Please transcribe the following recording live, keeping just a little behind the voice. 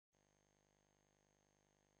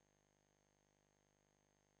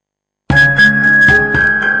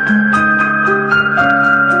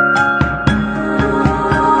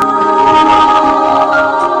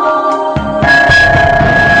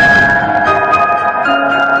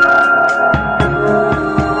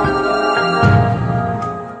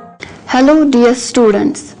Hello dear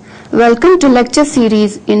students, welcome to lecture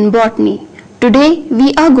series in botany. Today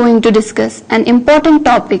we are going to discuss an important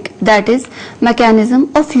topic, that is mechanism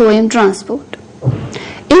of phloem transport.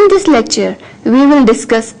 In this lecture we will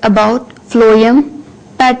discuss about phloem,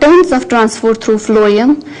 patterns of transport through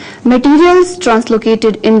phloem, materials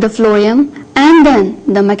translocated in the phloem, and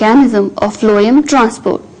then the mechanism of phloem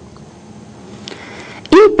transport.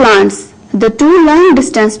 In plants, the two long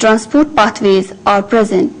distance transport pathways are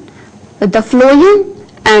present, the phloem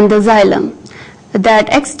and the xylem, that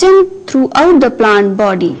extend throughout the plant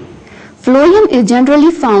body. Phloem is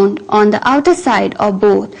generally found on the outer side of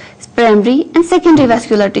both primary and secondary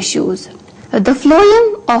vascular tissues. The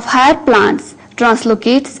phloem of higher plants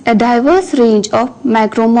translocates a diverse range of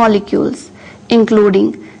macromolecules,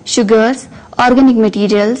 including sugars, organic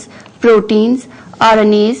materials, proteins,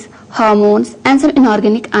 RNAs, hormones, and some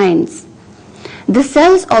inorganic ions. The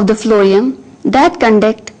cells of the phloem that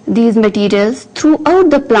conduct these materials throughout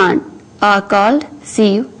the plant are called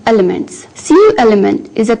sieve elements. Sieve element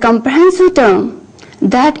is a comprehensive term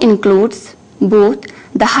that includes both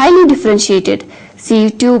the highly differentiated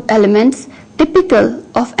sieve tube elements typical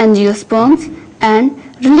of angiosperms and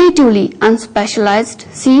relatively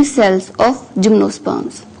unspecialized sieve cells of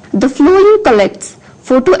gymnosperms. The phloem collects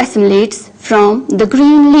photoassimilates from the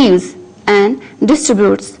green leaves and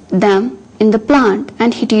distributes them in the plant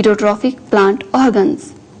and heterotrophic plant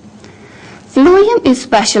organs. Phloem is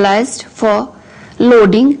specialized for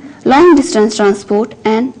loading, long distance transport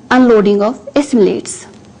and unloading of assimilates.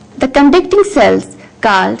 The conducting cells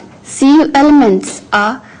called sieve elements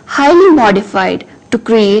are highly modified to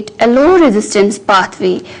create a low resistance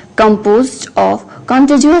pathway composed of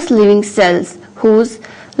contiguous living cells whose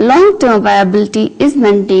long-term viability is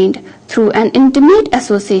maintained through an intimate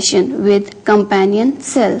association with companion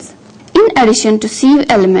cells. In addition to sieve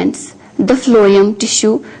elements, the phloem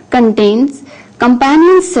tissue contains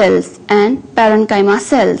companion cells and parenchyma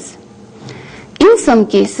cells. In some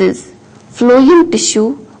cases, phloem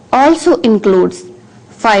tissue also includes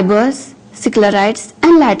fibers, sclerites,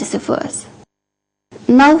 and latticifers.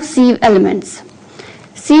 Now sieve elements.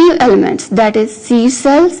 Sieve elements, that is sieve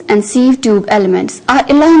cells and sieve tube elements, are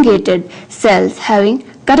elongated cells having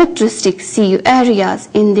characteristic sieve areas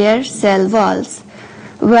in their cell walls,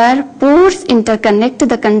 where pores interconnect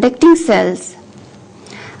the conducting cells.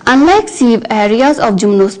 Unlike sieve areas of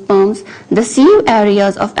gymnosperms, the sieve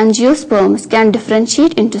areas of angiosperms can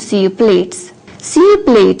differentiate into sieve plates. Sieve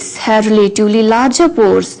plates have relatively larger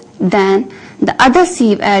pores than the other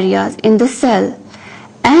sieve areas in the cell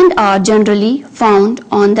and are generally found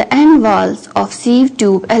on the end walls of sieve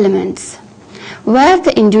tube elements, where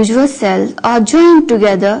the individual cells are joined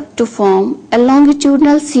together to form a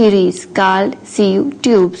longitudinal series called sieve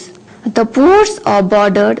tubes. The pores are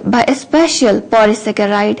bordered by a special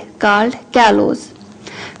polysaccharide called callose,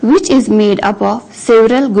 which is made up of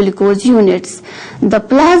several glucose units. The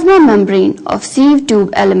plasma membrane of sieve tube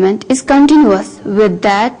element is continuous with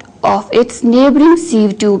that of its neighboring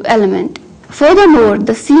sieve tube element. Furthermore,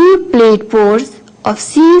 the sieve plate pores of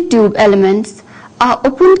sieve tube elements are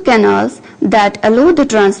open canals that allow the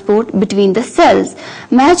transport between the cells.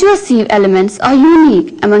 Mature sieve elements are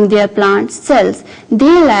unique among their plant cells.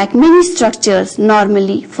 They lack many structures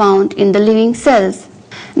normally found in the living cells.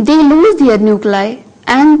 They lose their nuclei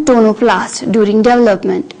and tonoplast during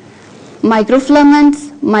development.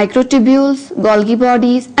 Microfilaments, microtubules, Golgi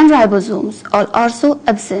bodies, and ribosomes are also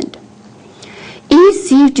absent. Each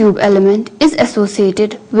sieve tube element is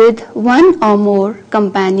associated with one or more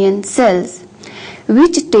companion cells,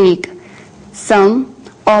 which take some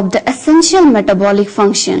of the essential metabolic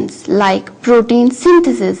functions like protein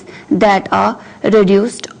synthesis that are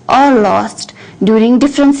reduced or lost during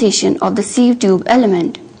differentiation of the sieve tube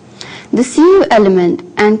element. The sieve element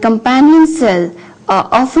and companion cell are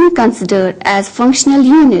often considered as functional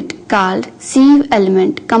unit called sieve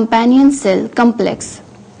element companion cell complex.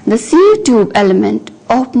 The sieve tube element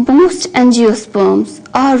of most angiosperms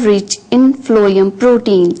are rich in phloem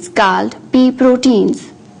proteins called P proteins.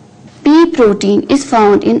 P protein is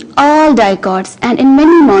found in all dicots and in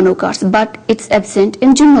many monocots, but it's absent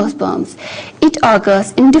in gymnosperms. It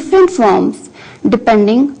occurs in different forms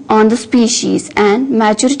depending on the species and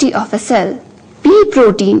maturity of a cell. P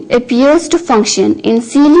protein appears to function in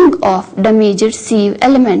sealing of damaged sieve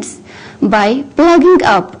elements by plugging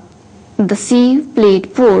up the sieve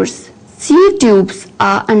plate pores. Sieve tubes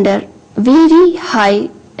are under very high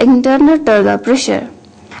internal turgor pressure,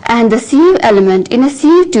 and the sieve element in a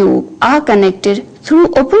sieve tube are connected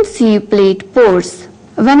through open sieve plate pores.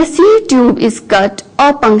 When a sieve tube is cut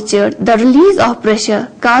or punctured, the release of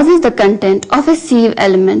pressure causes the content of a sieve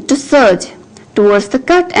element to surge towards the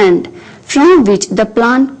cut end from which the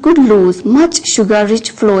plant could lose much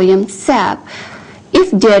sugar-rich phloem sap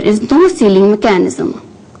if there is no sealing mechanism.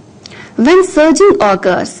 When surging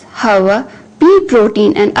occurs, however, pea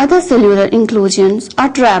protein and other cellular inclusions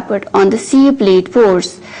are trapped on the sieve plate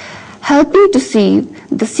pores, helping to sieve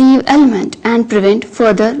the sieve element and prevent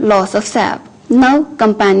further loss of sap. Now,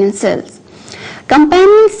 companion cells.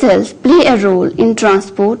 Companion cells play a role in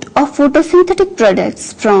transport of photosynthetic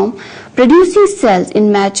products from producing cells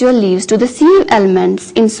in mature leaves to the sieve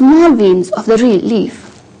elements in small veins of the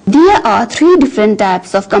leaf. There are three different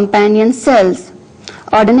types of companion cells: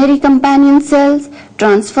 ordinary companion cells,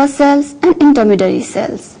 transfer cells, and intermediary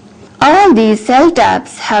cells. All these cell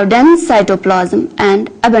types have dense cytoplasm and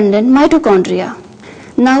abundant mitochondria.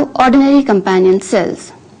 Now, ordinary companion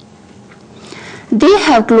cells. They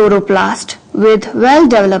have chloroplast with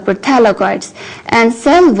well-developed thylakoids and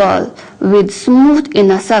cell wall with smooth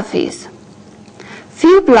inner surface.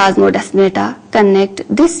 Few plasmodesmata connect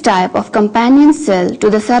this type of companion cell to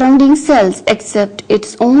the surrounding cells except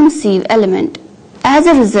its own sieve element. As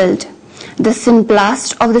a result, the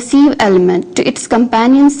symplast of the sieve element to its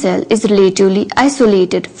companion cell is relatively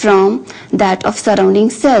isolated from that of surrounding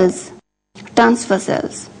cells, transfer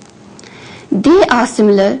cells. They are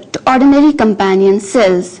similar to ordinary companion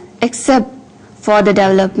cells except for the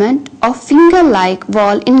development of finger-like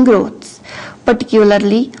wall ingrowths,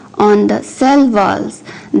 particularly on the cell walls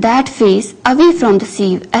that face away from the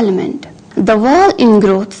sieve element. The wall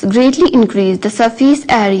ingrowths greatly increase the surface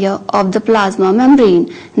area of the plasma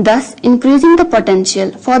membrane, thus increasing the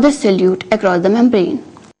potential for the solute across the membrane.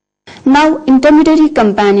 Now, intermediary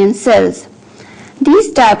companion cells.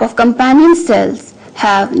 These type of companion cells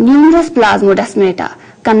have numerous plasmodesmata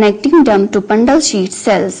connecting them to bundle sheet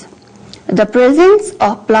cells. The presence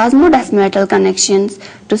of plasmodesmatal connections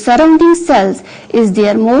to surrounding cells is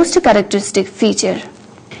their most characteristic feature.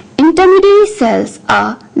 Intermediary cells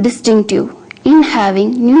are distinctive in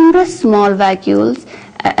having numerous small vacuoles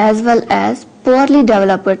as well as poorly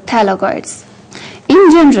developed thylakoids.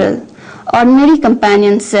 In general, ordinary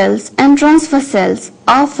companion cells and transfer cells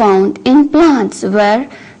are found in plants where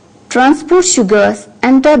transport sugars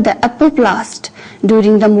enter the apoplast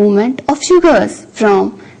during the movement of sugars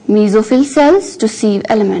from mesophyll cells to sieve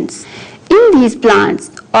elements. In these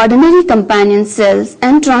plants, ordinary companion cells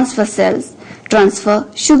and transfer cells transfer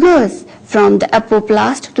sugars from the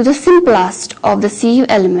apoplast to the symplast of the sieve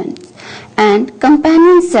elements and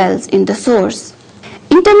companion cells in the source.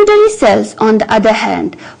 Intermediary cells, on the other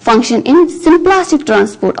hand, function in symplastic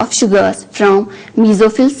transport of sugars from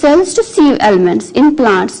mesophyll cells to sieve elements in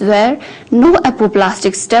plants where no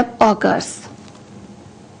apoplastic step occurs.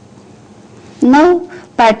 Now,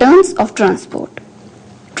 patterns of transport.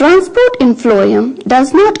 Transport in phloem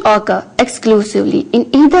does not occur exclusively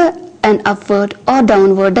in either an upward or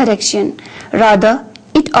downward direction. Rather,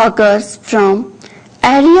 it occurs from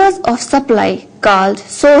areas of supply called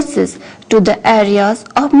sources to the areas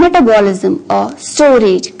of metabolism or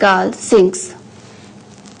storage called sinks.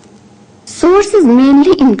 Sources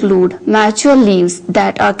mainly include mature leaves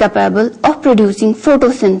that are capable of producing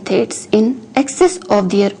photosynthetes in excess of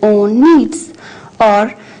their own needs,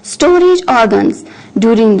 or storage organs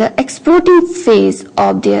during the exporting phase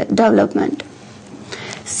of their development.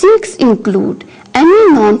 Sinks include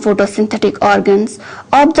any non-photosynthetic organs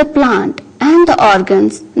of the plant and the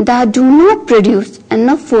organs that do not produce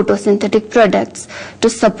enough photosynthetic products to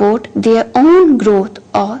support their own growth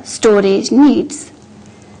or storage needs.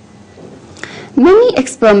 Many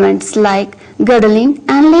experiments like girdling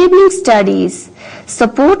and labeling studies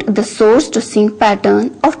support the source to sink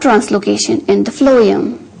pattern of translocation in the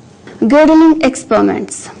phloem. Girdling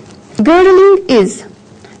experiments. Girdling is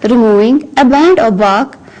removing a band of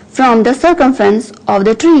bark from the circumference of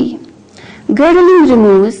the tree. Girdling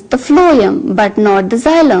removes the phloem but not the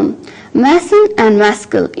xylem. Mason and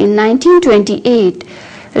Maskell in 1928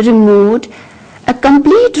 removed a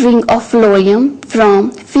complete ring of phloem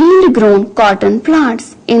from field-grown cotton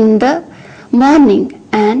plants in the morning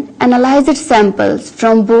and analyzed samples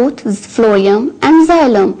from both phloem and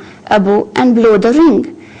xylem above and below the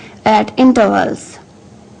ring at intervals.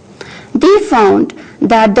 They found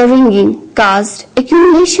that the ringing caused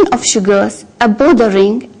accumulation of sugars above the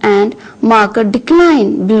ring and marked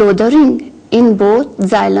decline below the ring in both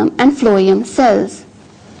xylem and phloem cells.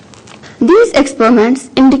 These experiments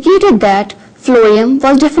indicated that phloem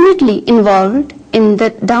was definitely involved in the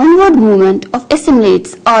downward movement of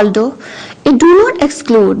assimilates, although it do not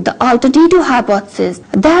exclude the alternative hypothesis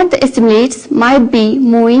that the assimilates might be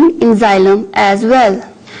moving in xylem as well.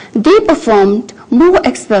 They performed more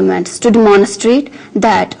experiments to demonstrate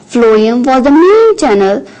that phloem was the main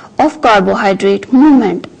channel of carbohydrate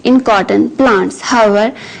movement in cotton plants.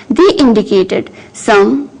 However, they indicated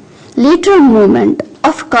some lateral movement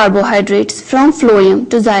of carbohydrates from phloem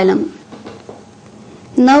to xylem.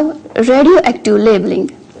 Now, radioactive labeling.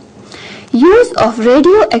 Use of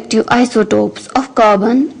radioactive isotopes of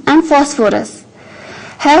carbon and phosphorus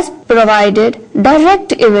has provided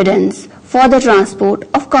direct evidence for the transport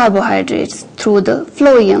of carbohydrates through the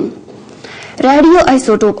phloem.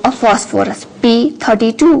 Radioisotope of phosphorus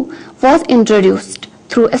P32 was introduced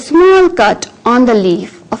through a small cut on the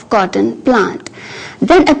leaf of cotton plant.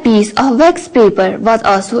 Then a piece of wax paper was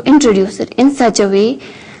also introduced in such a way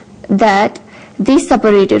that they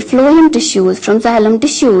separated phloem tissues from xylem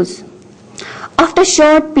tissues. After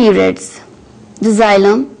short periods, the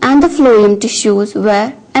xylem and the phloem tissues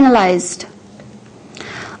were analyzed.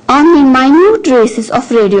 Only minute traces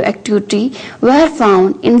of radioactivity were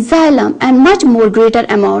found in xylem and much more greater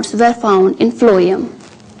amounts were found in phloem.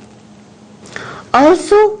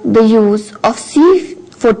 Also, the use of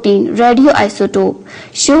C14 radioisotope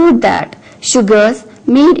showed that sugars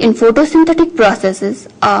made in photosynthetic processes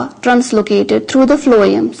are translocated through the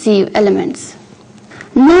phloem sieve elements.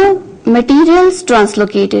 Now, materials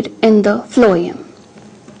translocated in the phloem.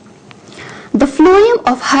 The phloem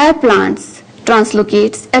of higher plants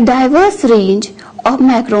translocates a diverse range of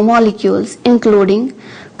macromolecules including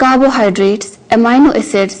carbohydrates, amino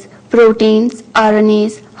acids, proteins,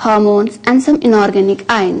 RNAs, hormones and some inorganic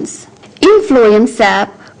ions. In phloem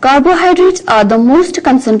sap, carbohydrates are the most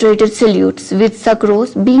concentrated solutes, with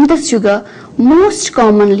sucrose being the sugar most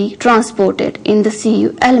commonly transported in the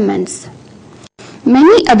sieve elements.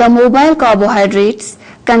 Many other mobile carbohydrates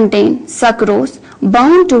contain sucrose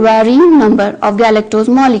bound to varying number of galactose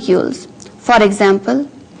molecules. For example,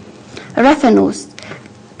 raffinose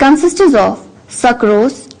consists of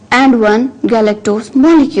sucrose and one galactose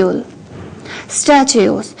molecule.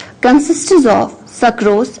 Stachyose consists of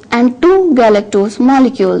sucrose and two galactose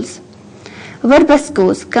molecules.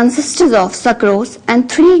 Verbascose consists of sucrose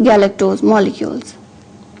and three galactose molecules.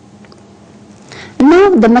 Now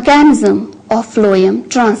the mechanism of phloem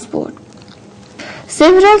transport.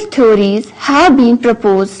 Several theories have been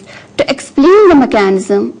proposed to explain the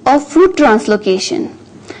mechanism of food translocation.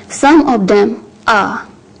 Some of them are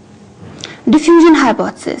diffusion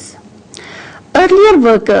hypothesis. Earlier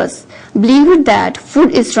workers believed that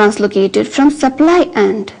food is translocated from supply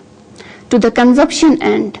end to the consumption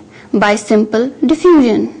end by simple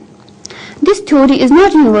diffusion. This theory is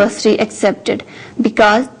not universally accepted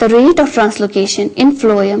because the rate of translocation in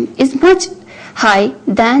phloem is much high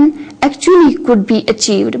than actually could be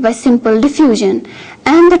achieved by simple diffusion,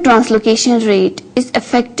 and the translocation rate is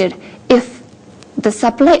affected if the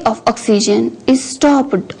supply of oxygen is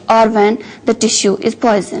stopped or when the tissue is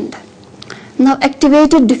poisoned. Now,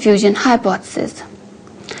 activated diffusion hypothesis.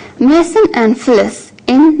 Mason and Phillips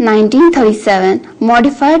in 1937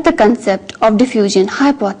 modified the concept of diffusion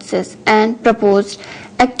hypothesis and proposed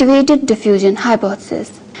activated diffusion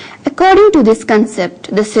hypothesis. According to this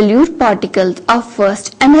concept, the solute particles are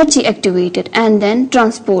first energy activated and then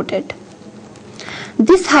transported.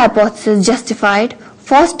 This hypothesis justified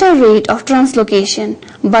faster rate of translocation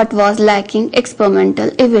but was lacking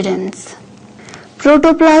experimental evidence.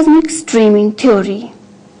 Protoplasmic streaming theory.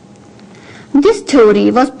 This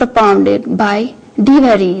theory was propounded by De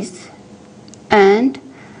Vries and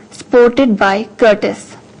supported by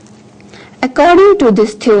Curtis. According to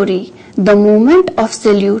this theory, the movement of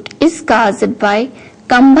solute is caused by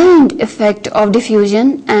combined effect of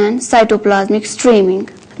diffusion and cytoplasmic streaming.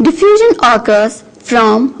 Diffusion occurs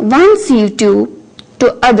from one sieve tube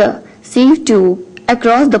to other sieve tube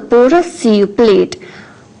across the porous sieve plate.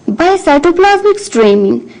 By cytoplasmic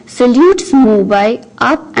streaming, solutes move by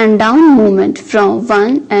up and down movement from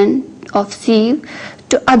one end of sieve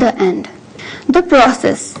to other end. The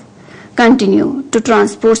process continues to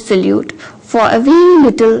transport solute for a very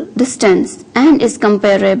little distance and is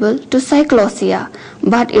comparable to cyclosia,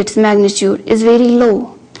 but its magnitude is very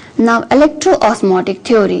low. Now, electroosmotic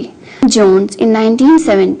theory. Jones in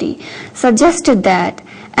 1970 suggested that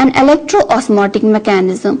an electroosmotic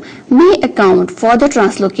mechanism may account for the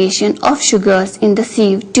translocation of sugars in the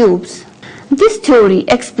sieve tubes. This theory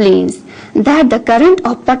explains that the current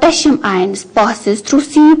of potassium ions passes through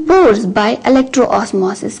sieve pores by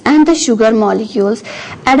electroosmosis and the sugar molecules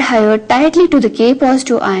adhered tightly to the K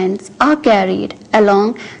positive ions are carried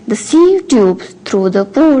along the sieve tubes through the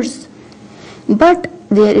pores. But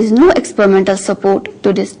there is no experimental support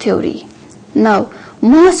to this theory. Now,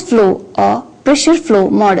 mass flow or pressure flow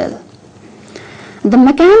model. The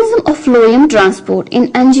mechanism of phloem transport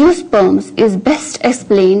in angiosperms is best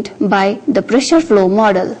explained by the pressure flow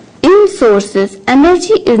model. In sources,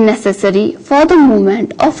 energy is necessary for the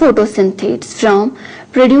movement of photosynthetes from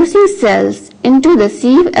producing cells into the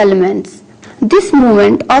sieve elements. This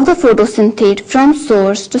movement of the photosynthete from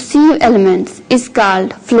source to sieve elements is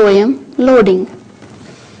called phloem loading.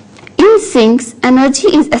 In sinks, energy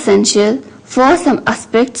is essential for some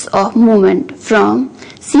aspects of movement from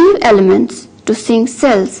sieve elements to sink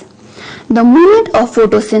cells. The movement of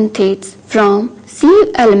photosynthetes from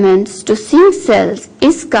sieve elements to sink cells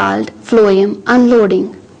is called phloem unloading.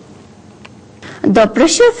 The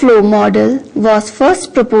pressure flow model was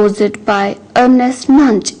first proposed by Ernest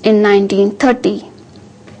Munch in 1930.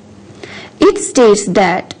 It states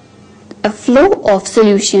that a flow of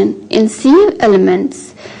solution in sieve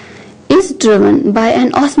elements is driven by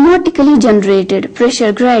an osmotically generated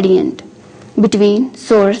pressure gradient between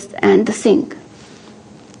source and the sink.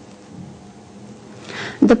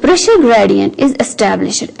 The pressure gradient is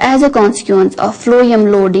established as a consequence of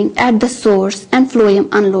phloem loading at the source and phloem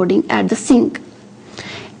unloading at the sink.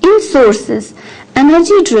 In sources,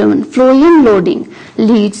 energy-driven phloem loading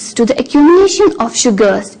leads to the accumulation of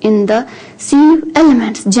sugars in the sieve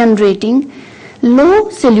elements, generating low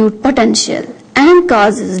solute potential and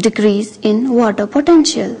causes decrease in water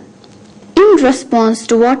potential. In response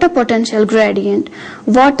to water potential gradient,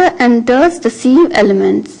 water enters the sieve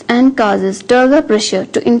elements and causes turgor pressure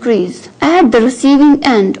to increase. At the receiving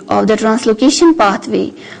end of the translocation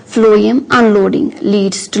pathway, phloem unloading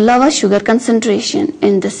leads to lower sugar concentration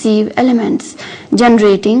in the sieve elements,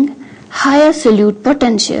 generating higher solute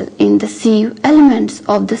potential in the sieve elements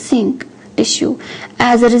of the sink tissue.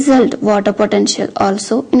 As a result, water potential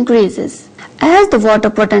also increases. As the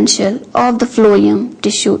water potential of the phloem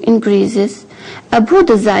tissue increases above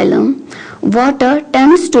the xylem, water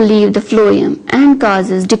tends to leave the phloem and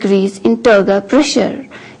causes decrease in turgor pressure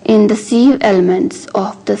in the sieve elements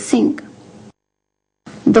of the sink.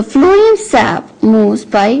 The phloem sap moves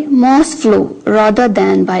by Morse flow rather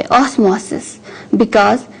than by osmosis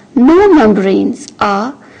because no membranes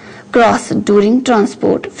are crossed during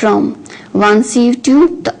transport from one sieve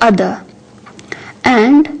tube to the other,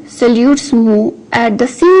 and solutes move at the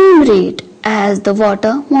same rate as the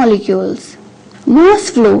water molecules. Morse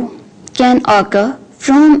flow can occur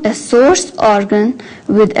from a source organ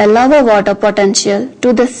with a lower water potential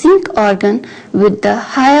to the sink organ with the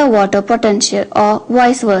higher water potential, or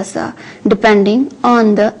vice versa, depending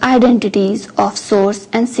on the identities of source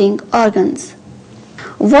and sink organs.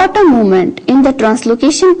 Water movement in the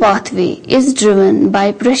translocation pathway is driven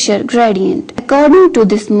by pressure gradient according to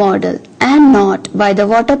this model and not by the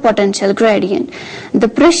water potential gradient. The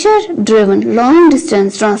pressure-driven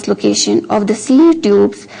long-distance translocation of the sieve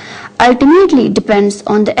tubes ultimately depends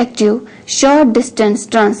on the active short-distance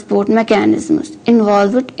transport mechanisms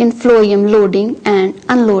involved in phloem loading and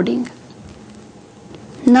unloading.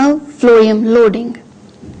 Now, phloem loading.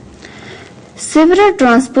 Several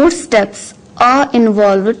transport steps are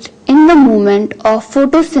involved in the movement of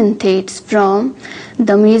photosynthetes from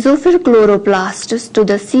the mesophyll chloroplasts to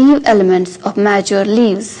the sieve elements of mature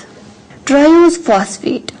leaves. Triose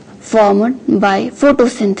phosphate, formed by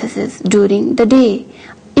photosynthesis during the day,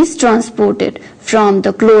 is transported from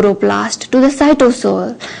the chloroplast to the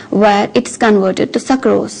cytosol, where it is converted to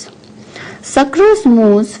sucrose. Sucrose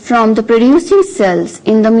moves from the producing cells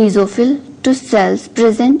in the mesophyll to cells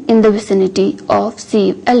present in the vicinity of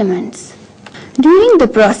sieve elements. During the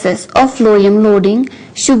process of phloem loading,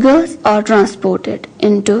 sugars are transported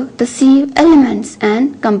into the sieve elements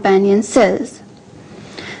and companion cells.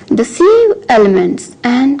 The sieve elements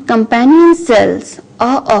and companion cells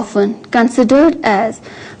are often considered as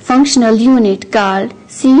functional unit called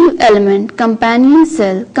sieve element companion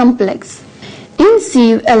cell complex. In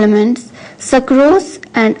sieve elements, sucrose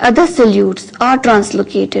and other solutes are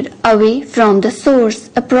translocated away from the source,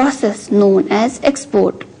 a process known as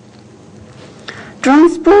export.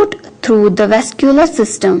 Transport through the vascular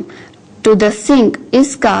system to the sink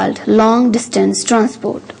is called long-distance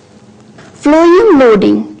transport. Phloem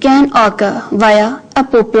loading can occur via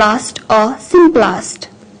apoplast or symplast.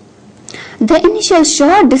 The initial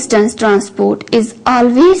short-distance transport is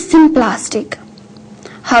always symplastic.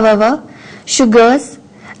 However, sugars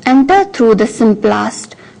enter through the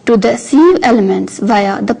symplast to the sieve elements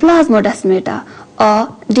via the plasmodesmata,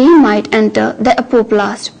 or they might enter the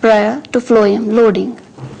apoplast prior to phloem loading.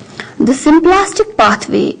 The symplastic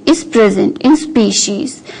pathway is present in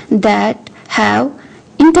species that have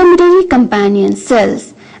intermediary companion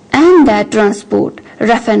cells and that transport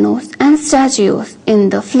raffinose and stachylose in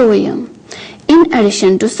the phloem, in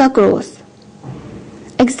addition to sucrose.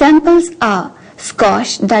 Examples are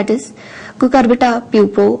squash, that is Cucurbita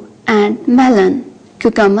pupo, and melon,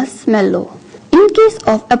 Cucumis mello. In case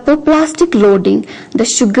of apoplastic loading, the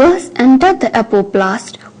sugars enter the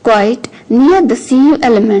apoplast quite near the Cu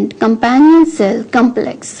element companion cell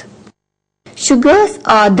complex. Sugars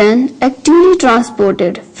are then actively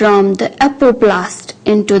transported from the apoplast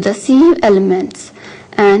into the Cu elements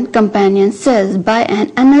and companion cells by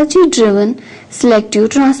an energy-driven selective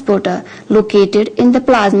transporter located in the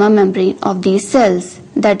plasma membrane of these cells,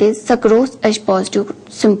 that is sucrose H-positive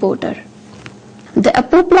symporter. The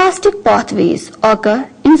apoplastic pathways occur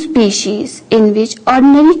in species in which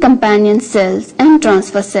ordinary companion cells and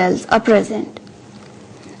transfer cells are present.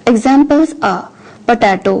 Examples are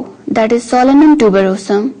potato, that is Solanum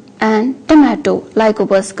tuberosum, and tomato,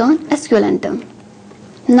 Lycopuscon esculentum.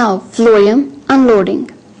 Now, phloem unloading.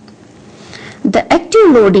 The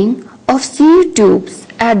active loading of sieve tubes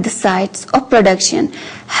at the sites of production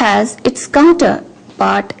has its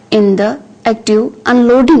counterpart in the active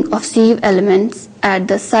unloading of sieve elements at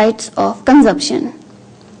the sites of consumption,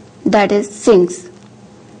 that is sinks.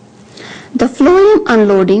 The phloem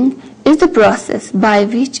unloading is the process by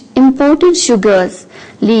which imported sugars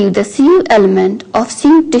leave the sieve element of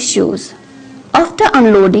sink tissues. After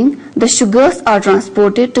unloading, the sugars are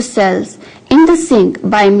transported to cells in the sink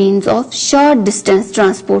by means of short distance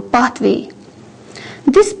transport pathway.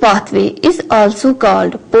 This pathway is also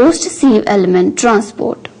called post-sieve element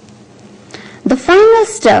transport. The final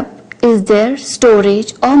step is their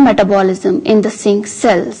storage or metabolism in the sink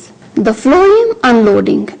cells. The phloem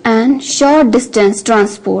unloading and short distance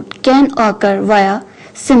transport can occur via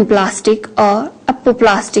symplastic or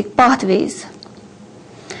apoplastic pathways.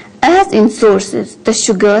 As in sources, the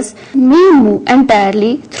sugars may move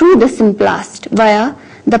entirely through the symplast via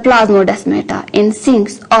the plasmodesmata in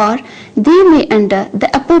sinks, or they may enter the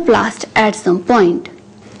apoplast at some point.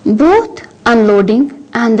 Both unloading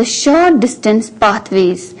and the short distance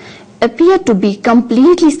pathways appear to be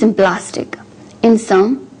completely symplastic in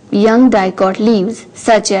some young dicot leaves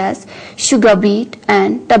such as sugar beet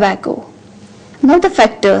and tobacco. Now the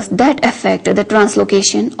factors that affect the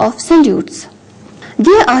translocation of solutes.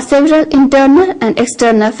 There are several internal and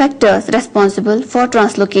external factors responsible for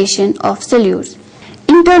translocation of solutes.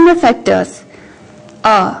 Internal factors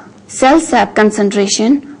are cell sap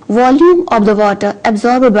concentration, volume of the water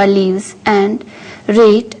absorbed by leaves, and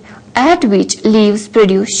rate at which leaves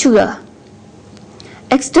produce sugar.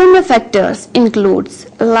 External factors includes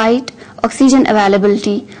light, oxygen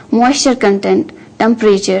availability, moisture content,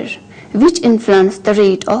 temperature, which influence the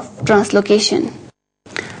rate of translocation.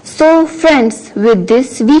 So friends, with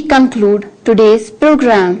this we conclude today's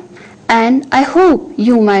program, and I hope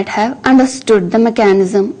you might have understood the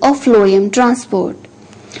mechanism of phloem transport.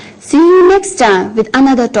 See you next time with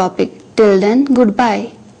another topic. Till then,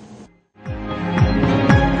 goodbye.